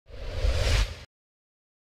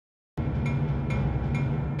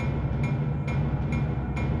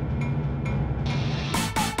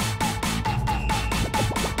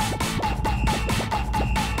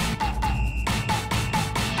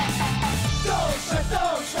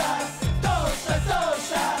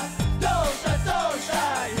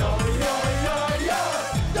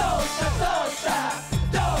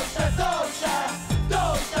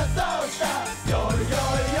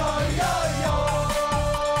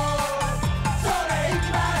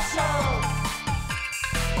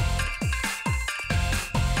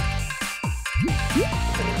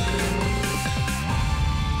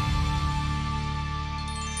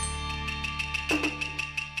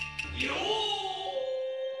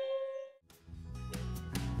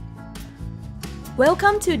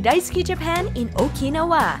Welcome to Daisuki Japan in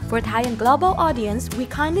Okinawa. For Thai and global audience, we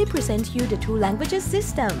kindly present you the two languages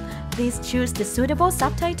system. Please choose the suitable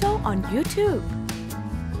subtitle on YouTube.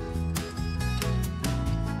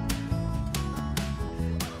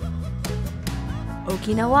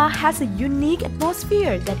 Okinawa has a unique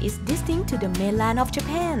atmosphere that is distinct to the mainland of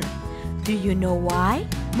Japan. Do you know why?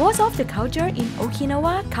 Most of the culture in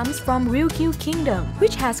Okinawa comes from Ryukyu Kingdom,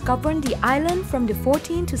 which has governed the island from the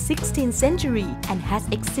 14th to 16th century and has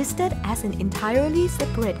existed as an entirely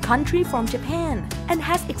separate country from Japan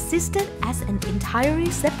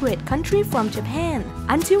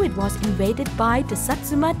until it was invaded by the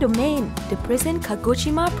Satsuma domain, the present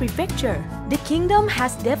Kagoshima prefecture. The kingdom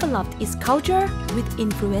has developed its culture with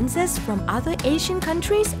influences from other Asian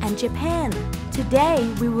countries and Japan. Today,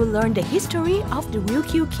 we will learn the history of the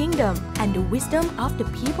Ryukyu Kingdom and the wisdom of the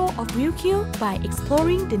people of Ryukyu by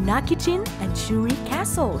exploring the Nakijin and Shuri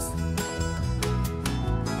castles.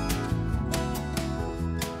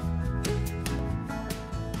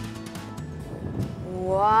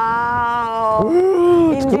 Wow!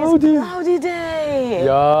 It's in cloudy. this cloudy day.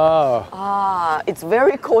 Yeah. It's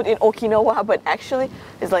very cold in Okinawa, but actually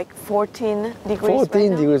it's like 14 degrees. 14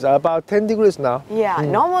 right degrees, about 10 degrees now. Now. Yeah,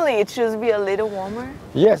 normally it should be a little warmer.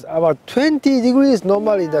 Yes, about 20 degrees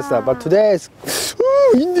normally that's that, but today it's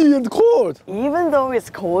windy and cold. Even though it's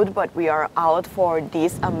cold, but we are out for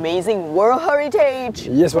this amazing World Heritage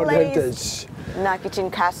Yes, World place, Heritage.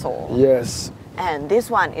 Nakijin Castle. Yes. And this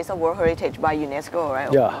one is a World Heritage by UNESCO,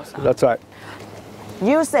 right? Yeah, that's right.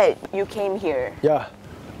 You said you came here. Yeah.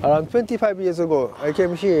 Around 25 years ago, I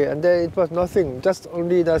came here and then it was nothing, just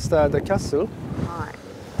only that's the castle.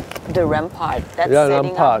 The rampart that's Yeah, setting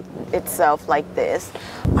rampart. up itself like this.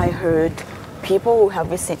 I heard people who have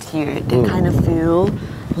visited here, they kind of feel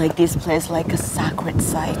like this place like a sacred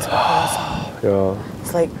site because Yeah.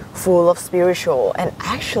 it's like full of spiritual. And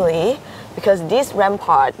actually, because this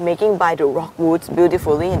rampart making by the rock woods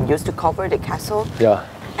beautifully and used to cover the castle, Yeah.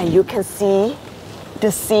 and you can see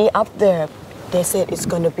the sea up there. They said it's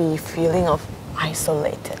going to be feeling of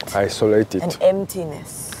isolated Isolated. and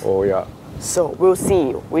emptiness. Oh, yeah. So we'll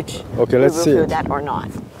see which Okay, we let's will see feel it. that or not.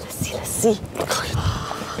 Let's see.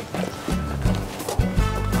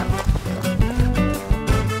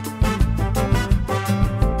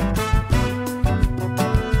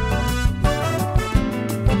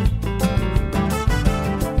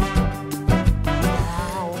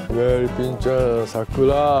 Very pincha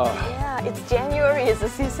sakura. Yeah, it's January. It's the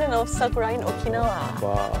season of sakura in Okinawa.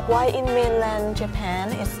 Wow. Why in mainland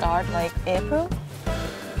Japan it starts like April?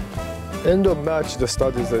 End of March the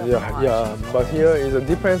start is yeah. But here is a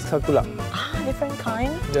different sakura. Different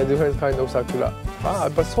kind. Yeah, different kind of sakura.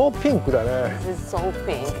 But so pink だね. This is so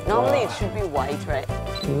pink. Normally it should be white, right?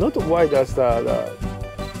 Not white as the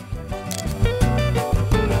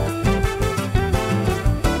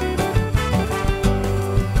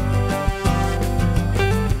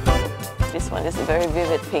This one is a very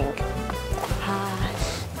vivid pink.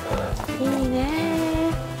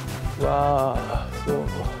 Wow. So.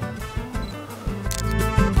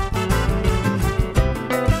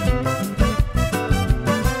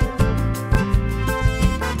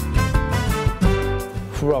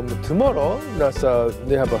 From tomorrow,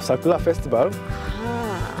 they have a Sakura festival.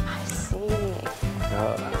 I see.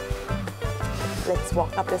 Yeah. Let's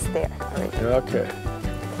walk up the stair. Already. Okay.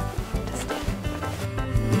 The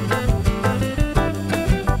stair.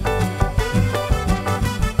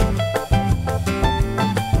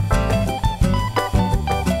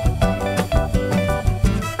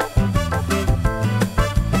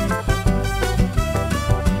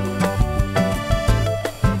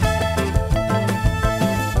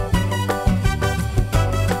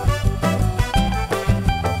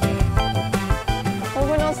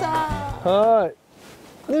 Hi.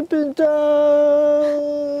 Nippin-chan.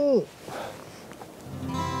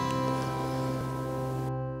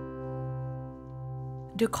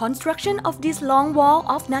 The construction of this long wall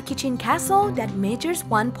of Nakijin Castle that measures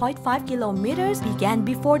 1.5 kilometers began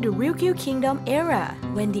before the Ryukyu Kingdom era,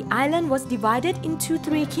 when the island was divided into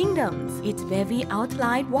three kingdoms. Its very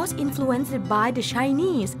outline was influenced by the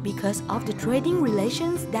Chinese because of the trading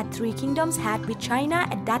relations that three kingdoms had with China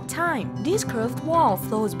at that time. This curved wall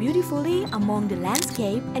flows beautifully among the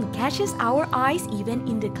landscape and catches our eyes even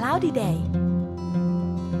in the cloudy day.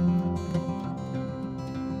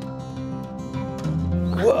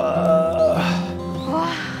 Wow.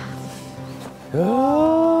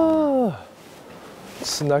 Yeah.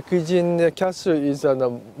 Nakijin Castle is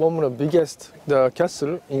one of the biggest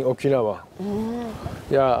castle in Okinawa.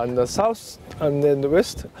 Yeah, and the south and then the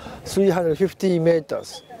west, 350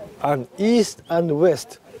 meters, and east and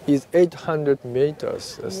west, is 800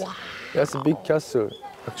 meters. Wow. That's a big castle,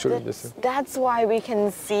 actually. That's why we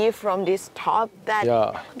can see from this top that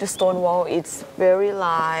Yeah. the stone wall is very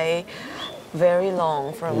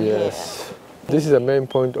long from Yes. This is the main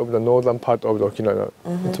point of the northern part of the Okinawa.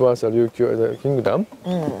 It was a Ryukyu kingdom.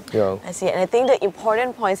 Yeah. I see. And I think the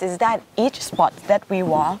important point is that each spot that we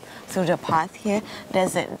walk through the path here,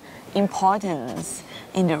 there's an importance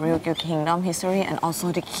in the Ryukyu kingdom history and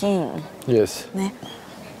also the king. Yes.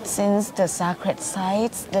 Since the sacred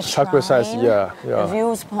sites, the Sacred shrine, sites, yeah.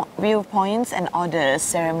 the viewpoints and all the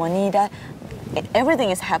ceremony, that everything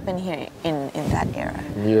is happening here in that era.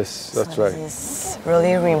 Yes, that's So right. This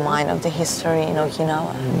really remind of the history in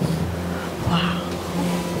Okinawa. Wow.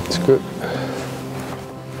 It's good.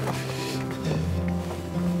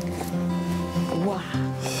 Wow.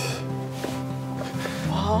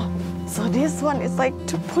 Wow. So this one is like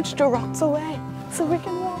to push the rocks away so we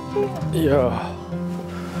can walk here. Yeah.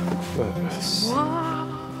 Yes. Wow.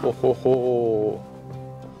 Ho, ho, ho.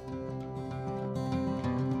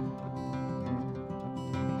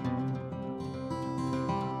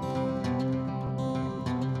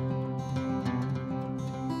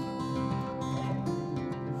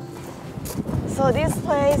 So this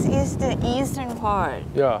place is the eastern part.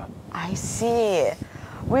 Yeah. I see.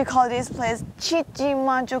 We call this place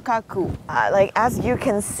Chichimajukaku. Like as you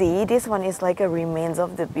can see, this one is like a remains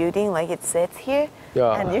of the building, like it says here.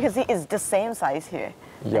 Yeah. And you can see it's the same size here.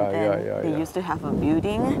 Yeah, and then yeah. They used to have a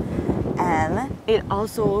building, and it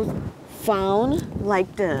also found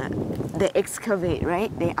like they excavate,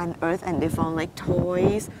 right? They unearth and they found like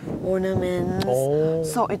toys, ornaments. Oh.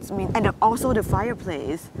 So it's and also the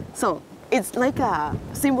fireplace. So it's like a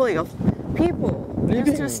symbol of people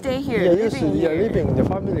used to stay here, Yeah, living here. living, the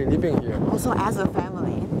family living here. Also as a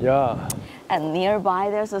family. Yeah. And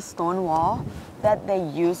nearby there's a stone wall that they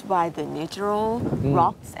use by the natural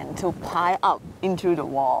rocks and to pile up into the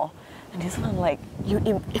wall. And this one, like,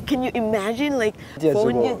 can you imagine, like, Years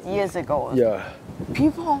 400 ago. years ago? Yeah.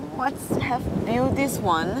 People must have built this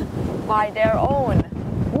one by their own.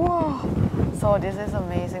 Whoa! So this is an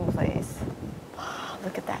amazing place.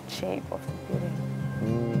 Look at that shape of the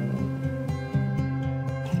building.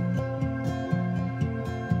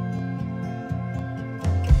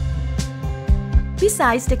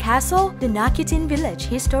 Besides the castle, the Nakijin Village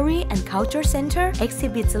History and Culture Center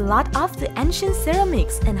exhibits a lot of the ancient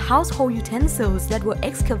ceramics and household utensils that were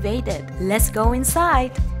excavated. Let's go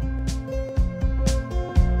inside.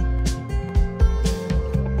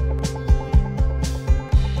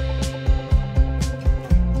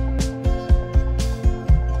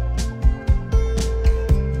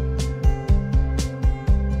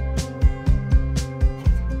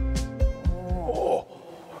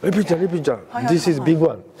 This is big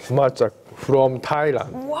one. From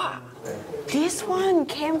Thailand. Wow! This one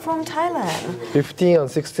came from Thailand. 15th and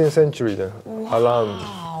 16th century around.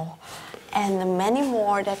 Wow! And many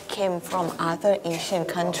more that came from other Asian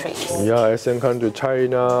countries. Yeah, Asian country,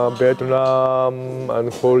 China, Vietnam, and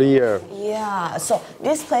Korea. Yeah, so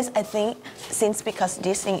this place, I think, since because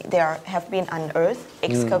this thing there have been unearthed,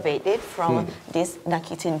 excavated from this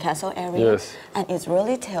Nakijin Castle area, Yes. and it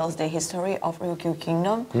really tells the history of Ryukyu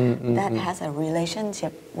Kingdom that has a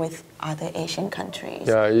relationship with other Asian countries.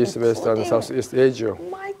 Yeah, East, West, and including Southeast Asia.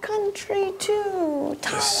 my country too,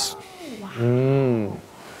 Thailand. Wow.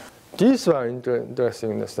 This one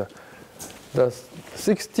interesting. The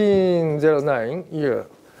 1609 year,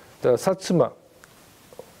 the Satsuma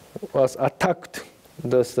was attacked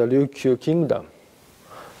the Ryukyu kingdom.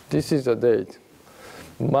 This is the date.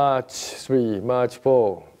 March 3, March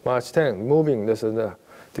 4, March 10, moving, this is the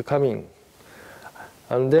coming.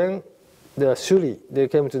 And then the Shuri, they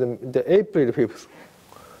came to the April 5th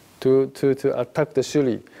to attack the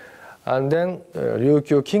Shuri. And then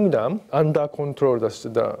Ryukyu kingdom under control the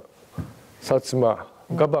Satsuma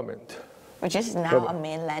government. Which is now a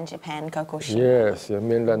mainland Japan, Kagoshima. Yes,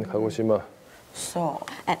 mainland Kagoshima. So,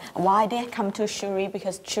 and why they come to Shuri?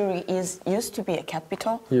 Because Shuri used to be a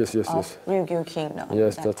capital Yes. of Ryukyu Kingdom.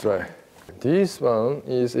 Yes, that's right. This one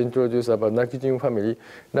is introduced about Nakijin family.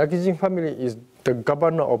 Nakijin family is the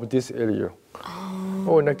governor of this area.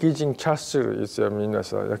 Oh, Nakijin Castle is,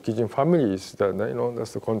 Nakijin family is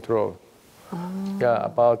that's the control. Yeah,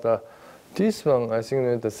 about this one, I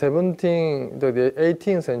think the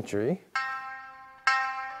 18th century.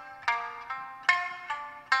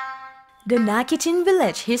 The Nakijin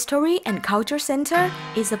Village History and Culture Center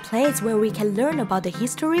is a place where we can learn about the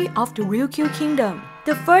history of the Ryukyu Kingdom.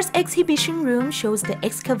 The first exhibition room shows the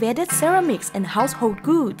excavated ceramics and household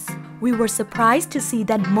goods. We were surprised to see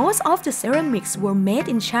that most of the ceramics were made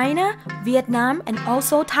in China, Vietnam, and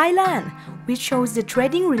also Thailand. which shows the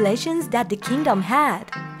trading relations that the kingdom had.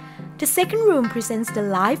 The second room presents the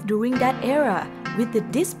life during that era, with the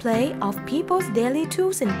display of people's daily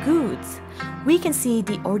tools and goods. We can see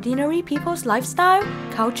the ordinary people's lifestyle,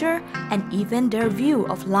 culture, and even their view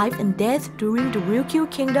of life and death during the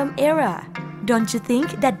Ryukyu Kingdom era. Don't you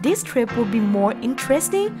think that this trip would be more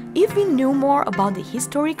interesting if we knew more about the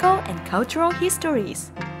historical and cultural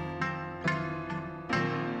histories?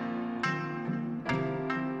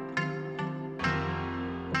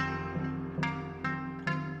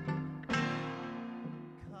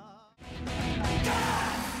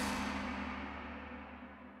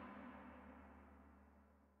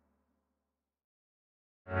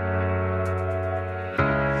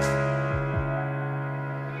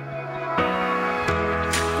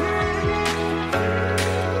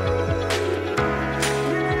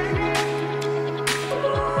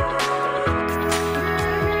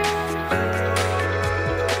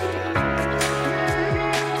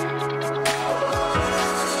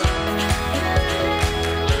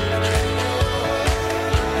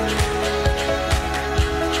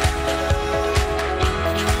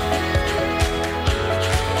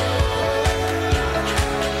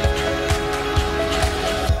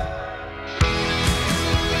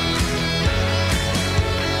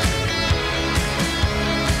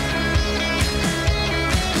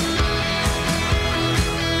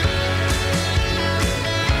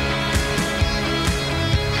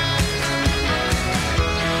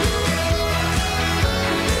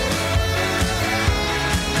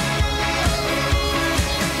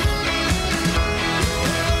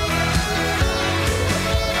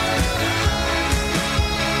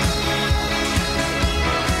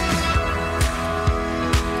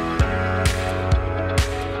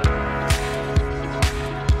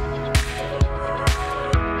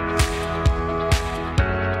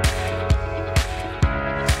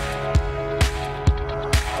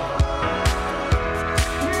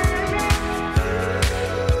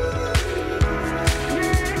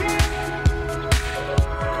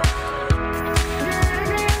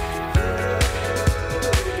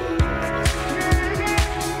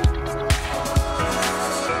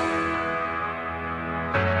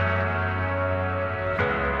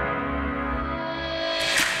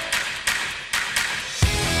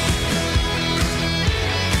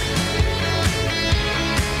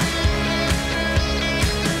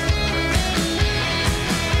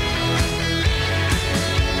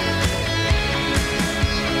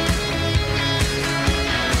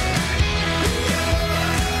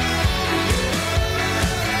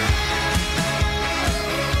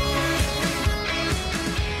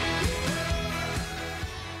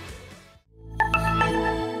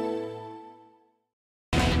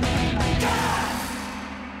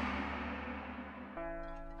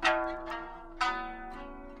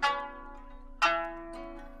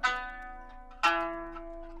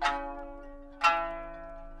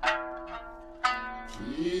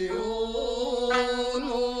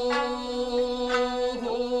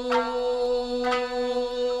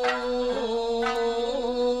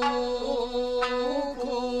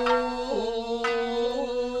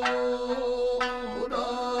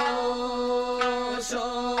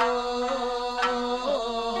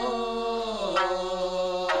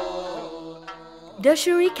 The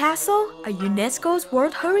Shuri Castle, a UNESCO's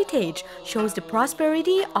World Heritage, shows the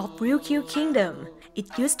prosperity of Ryukyu Kingdom.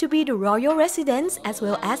 It used to be the royal residence as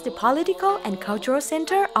well as the political and cultural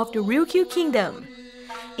center of the Ryukyu Kingdom.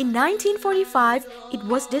 In 1945, it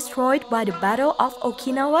was destroyed by the Battle of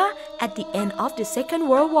Okinawa at the end of the Second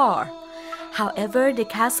World War. However, the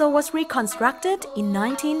castle was reconstructed in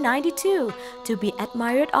 1992 to be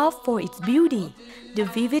admired of for its beauty. The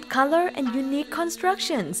vivid color and unique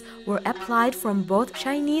constructions were applied from both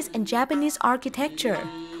Chinese and Japanese architecture.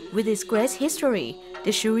 With its great history,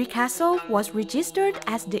 the Shuri Castle was registered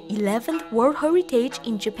as the 11th World Heritage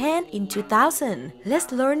in Japan in 2000.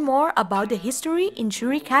 Let's learn more about the history in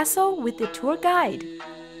Shuri Castle with the tour guide.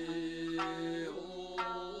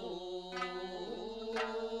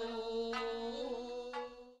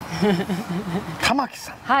 玉木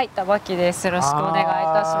さん。はい、玉木です。よろしくお願いい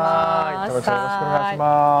たします。よろしくお願いし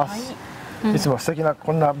ます。いつも素敵な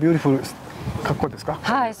こんなビューティフル格好ですか？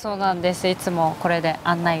はい、そうなんです。いつもこれで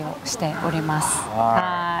案内をしております。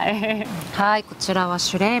はい。はい、こちらは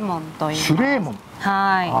シュレーモンという。シュレーモン。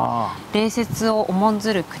はい。礼節を重ん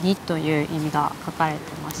ずる国という意味が書かれて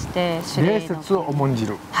ます。まして、礼節を重んじ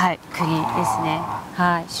る。はい、国ですね。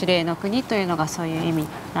はい、守礼の国というのがそういう意味に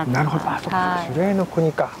なっています。なるほど、あ、そうか、守礼の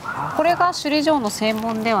国か。これが首里城の正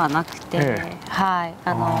門ではなくて、はい、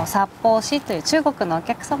札幌市という中国のお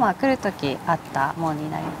客様が来るときあった門に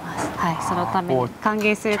なります。はい、そのために歓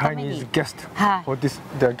迎するために。Chinese guest for はい。this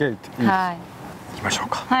the gate. はい。行きましょう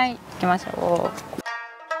か。はい、行きましょう。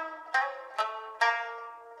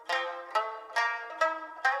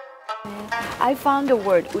I found the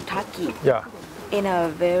word utaki Yeah. in a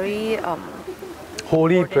very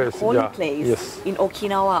Holy place. holy Yeah. place Yes. in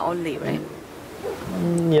Okinawa only, right?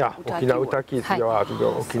 Yeah. Utaki Okinawa word. Utaki is Hi.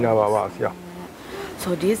 Okinawa was. Yeah.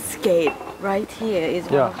 So this gate right here is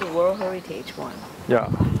one Yeah. of the World Heritage one. Yeah.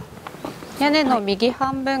 屋根の右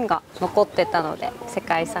半分が残ってたので世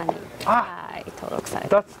界遺産に、あはい、登録され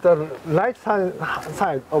て。 That's the right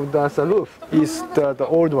side of the roof is the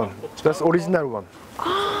old one. That's original one.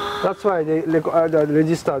 That's why they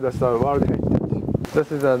registered as the World Heritage.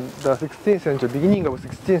 This is the 16th century, beginning of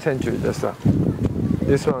 16th century. That's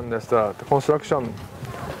this one is the construction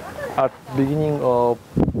at beginning of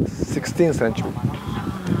 16th century.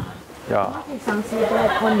 Yeah. You can see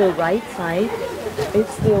that on the right side, it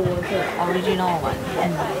still was the original one,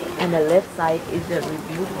 and the left side is the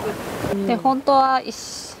rebuilt one. で本当は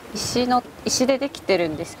石でできてる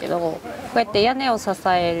んですけど、こうやって屋根を支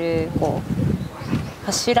えるこう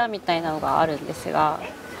柱みたいなのがあるんですが、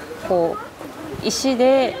こう石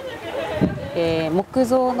で、木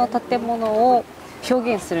造の建物を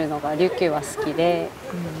表現するのが琉球は好きで、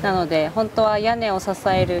なので本当は屋根を支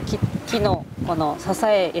える木のこの支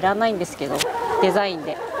えいらないんですけど、デザイン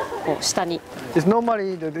でこう下に。 It's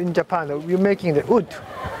normally in Japan we're making the wood,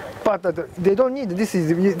 but they don't need this.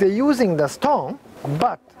 Is they're using the stone,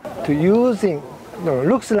 but to using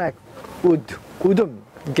looks like wooden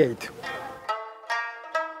gate.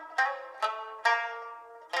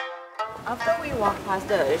 After we walk past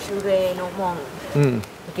the Shuri no Mon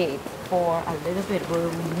gate for a little bit, we'll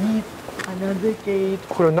meet another gate.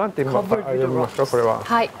 これなんて読みますかこれは？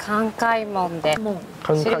はい、関海門で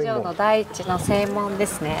首里城の第一の正門で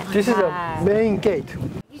すね。 This is the はい main gate.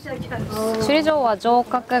 首里城は城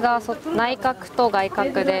郭が内郭と外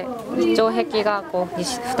郭で城壁がこう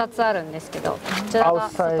2つあるんですけど、こちらが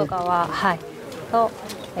外側、はい、と、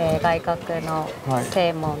外郭の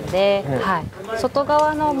正門で、はい、外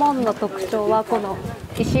側の門の特徴はこの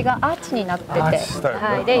石がアーチになってて、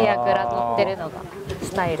はい、で櫓乗ってるのが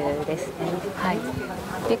スタイルですね。はい、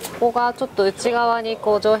でここがちょっと内側に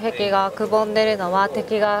こう城壁がくぼんでるのは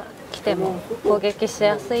敵が来ても攻撃し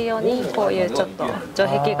やすいようにこういうちょっと城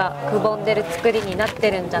壁がくぼんでる作りになって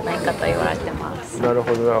るんじゃないかと言われてます。なる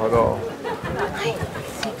ほどなるほど。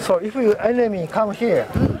So if your enemy come here,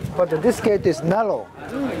 but this gate is narrow,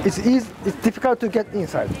 it's difficult to get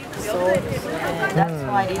inside. So that's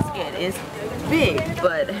why this gate is big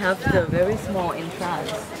but have the very small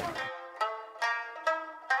entrance.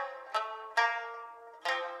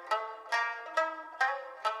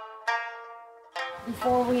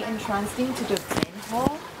 Before we entrance into the main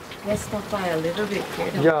hall, let's stop by a little bit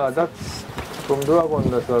here. Yeah, that's from dragon.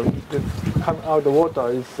 That come out the water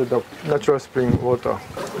is the natural spring water.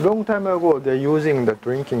 Long time ago, they're using the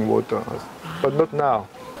drinking water, but not now.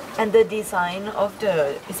 And the design of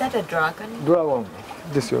is that a dragon? Dragon,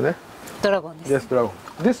 ですよね。ドラゴンです。 Yes, dragon.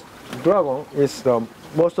 This dragon is the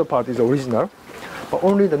most part is original, but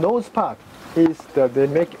only the nose part is that they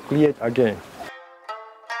create again.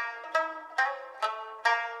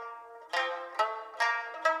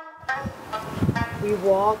 We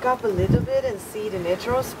walk up a little bit and see the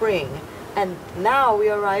natural spring, and now we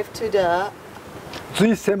arrive to the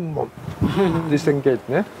瑞泉門。瑞泉 gate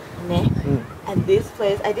ね。 And this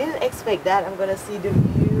place, I didn't expect that. I'm gonna see the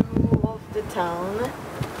view of the town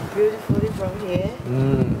beautifully from here.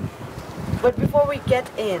 But before we get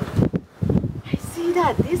in, I see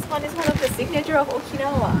that this one is one of the signature of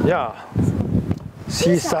Okinawa. Yeah.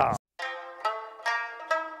 Caesar.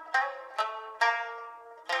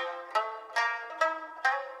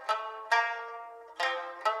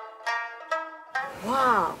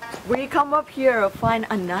 Wow. We come up here and find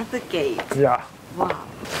another gate. Yeah. Wow.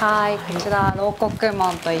 はい、こちら牢獄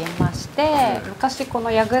門と言いまして、昔この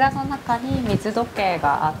櫓の中に水時計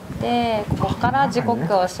があって、ここから時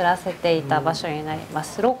刻を知らせていた場所になりま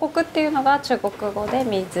す。牢獄っていうのが中国語で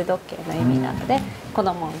水時計の意味なので、こ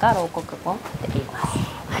の門が牢獄門って言います。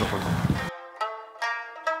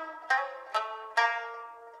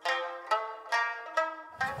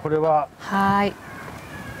これははい。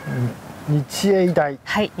日英大。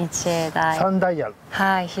はい、日英大。3ダイヤル。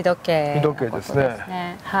はい、日時計のことです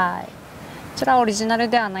ね。はい。ちらオリジナル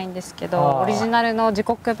ではないんですけど、オリジナルの自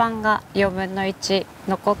国版が4分の1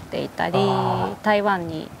残っていたり、台湾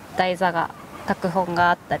に台座が拓本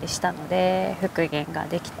があったりしたので復元が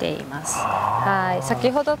できています。はい、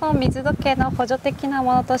先ほどの水時計の補助的な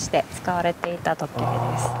ものとして使われていた時計で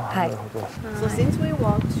す。はい。So since we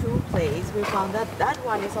walked through place, we found that that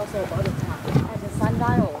one is also about the time. And the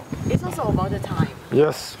sundial is also about the time.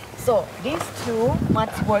 Yes. So these two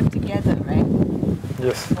must work together, right?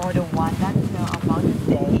 Yes. For the one that about the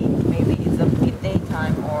day, maybe it's a midday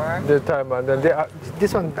time or. The time and then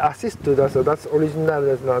this one assist to that. So that's original.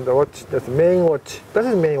 That's not the watch. That's main watch. That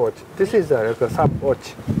is main watch. This is like a sub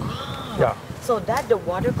watch. Yeah. So that the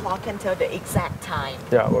water clock can tell the exact time.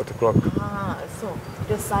 Yeah, water clock. So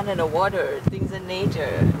the sun and the water, things in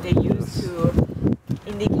nature, they use to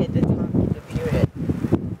indicate the time of the period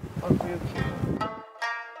of Ryukyu.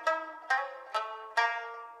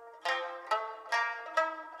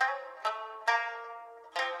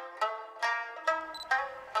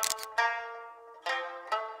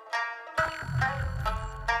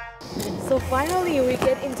 So finally we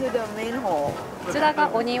get into the main hall. こちらが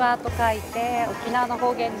お庭と書いて沖縄の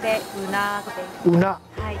方言でうなで、うな。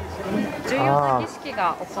はい、重要な儀式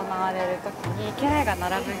が行われるときに家来が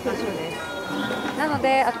並ぶ場所です。なの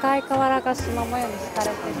で赤い瓦が縞模様に敷かれ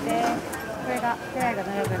てて、これが家来が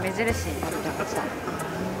並ぶ目印になってました。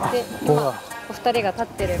で、今お二人が立っ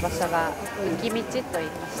ている場所が浮き道と言い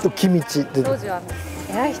まして、浮き道。当時は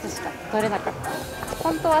偉い人しか通れなかった。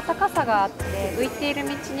本当は高さがあって浮いている道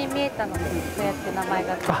に見えたので、そうやって名前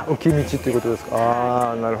がついて。浮き道っていうことですか。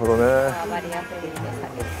ああ、なるほどね。バリアフリーで下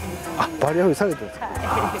げて。あ、バリアフリー下げてるんですか。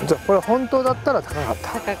じゃあこれ本当だったら高かっ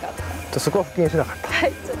た。高かった。そこは復元しなかった。は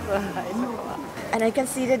い、ちょっとはいそこは。And I can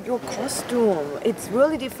see that your costume, it's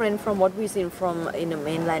really different from what we've seen from in the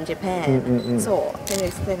mainland Japan. So, can you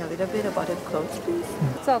explain a little bit about the clothes, please?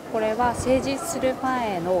 実はこれは成人する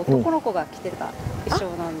前の男の子が着てた衣装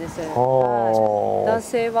なんです。はい、男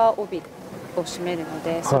性は帯を締めるの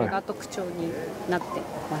で、それが特徴になってい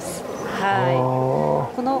ます。はい。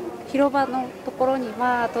この広場のところに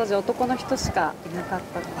は当時男の人しかいなかっ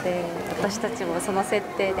たので、私たちもその設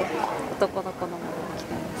定で男の子のものを着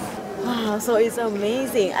ています。So it's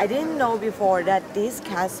amazing. I didn't know before that this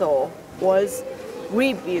castle was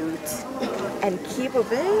rebuilt and keep a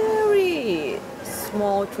very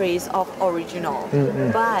small trace of original.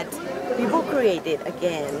 But people created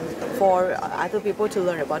again for other people to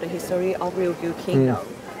learn about the history of Ryukyu Kingdom.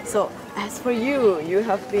 So as for you, you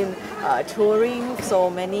have been touring so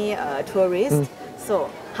many tourists. So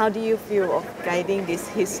how do you feel of guiding this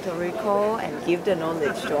historical and give the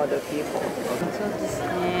knowledge to other people? そうです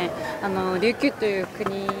ね。琉球という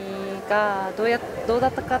国がどうだ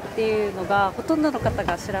ったかっていうのがほとんどの方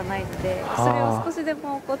が知らないので、それを少しで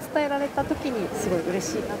もこう伝えられた時にすごい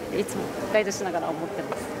嬉しいなっていつもガイドしながら思って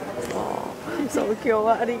ます。そう、今日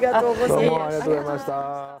はありがとうございました。どうもありがとうございまし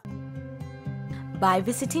た。By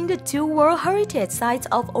visiting the two World Heritage Sites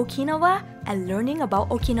of Okinawa and learning about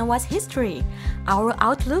Okinawa's history, our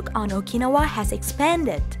outlook on Okinawa has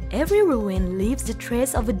expanded. Every ruin leaves the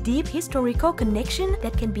trace of a deep historical connection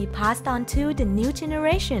that can be passed on to the new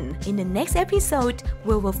generation. In the next episode,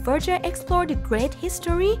 we will further explore the great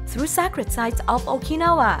history through sacred sites of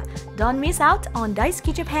Okinawa. Don't miss out on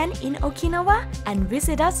Daisuki Japan in Okinawa and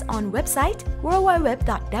visit us on website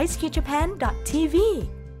www.daisukijapan.tv.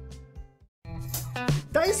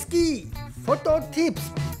 大好きフォト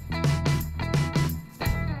tips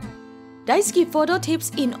Daisuki Photo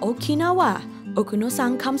Tips in Okinawa.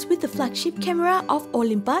 Okuno-san comes with the flagship camera of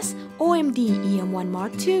Olympus OMD EM1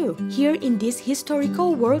 Mark II. Here in this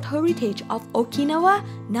historical World Heritage of Okinawa,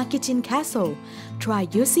 Nakijin Castle, try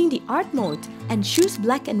using the art mode and choose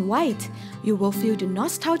black and white. You will feel the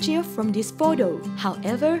nostalgia from this photo.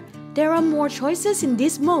 However, there are more choices in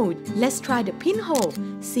this mode. Let's try the pinhole.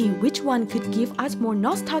 See which one could give us more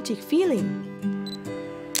nostalgic feeling.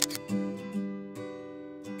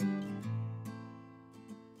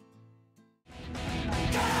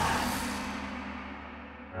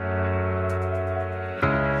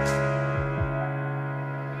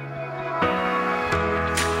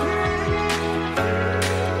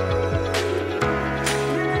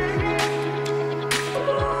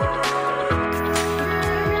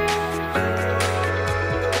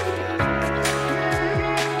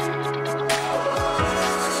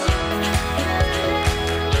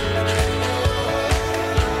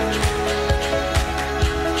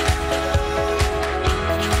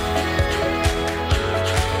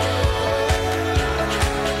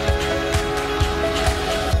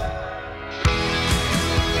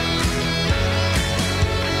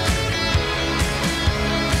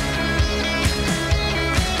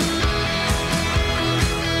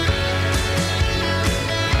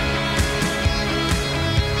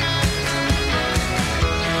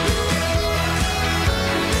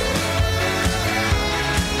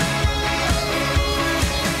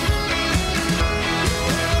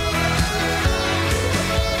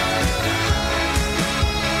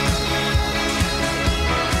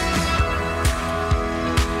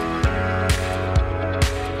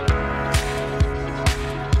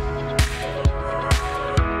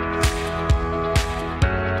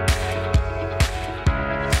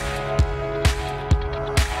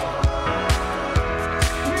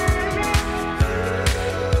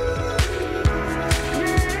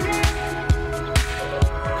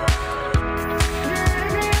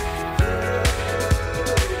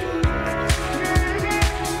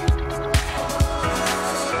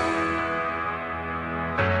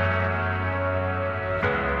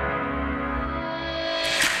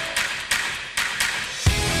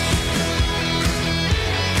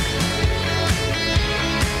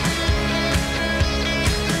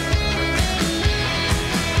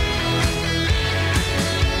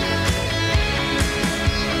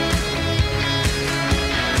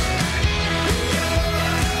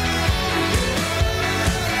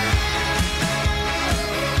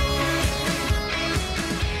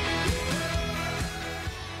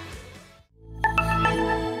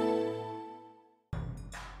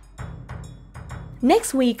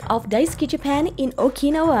 Next week of Daisuki Japan in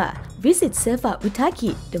Okinawa, visit Sefa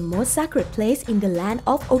Utaki, the most sacred place in the land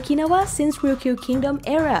of Okinawa since Ryukyu Kingdom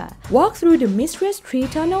era. Walk through the Mistress Tree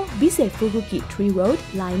Tunnel, visit Fukuki Tree Road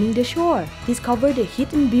lining the shore. Discover the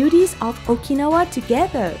hidden beauties of Okinawa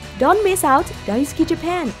together. Don't miss out Daisuki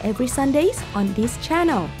Japan every Sundays on this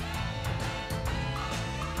channel.